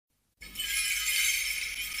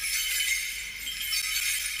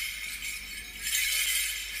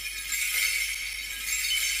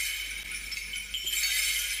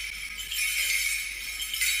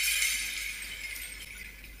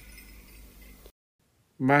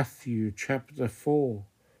Matthew chapter 4,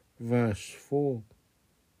 verse 4.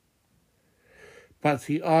 But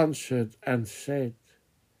he answered and said,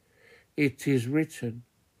 It is written,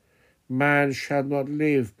 Man shall not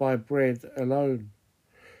live by bread alone,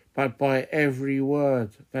 but by every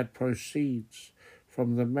word that proceeds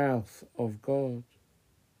from the mouth of God.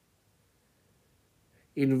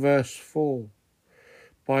 In verse 4,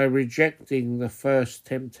 by rejecting the first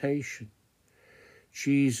temptation,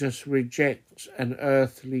 Jesus rejects an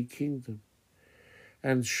earthly kingdom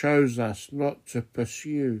and shows us not to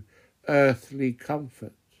pursue earthly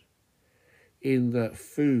comfort in the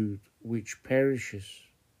food which perishes.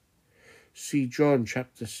 See John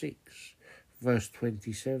chapter 6, verse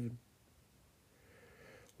 27.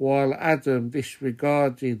 While Adam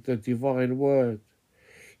disregarded the divine word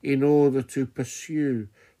in order to pursue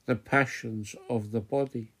the passions of the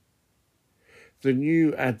body, the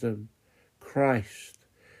new Adam, Christ,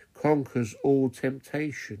 conquers all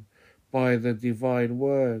temptation by the divine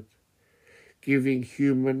word, giving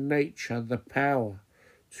human nature the power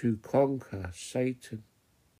to conquer Satan.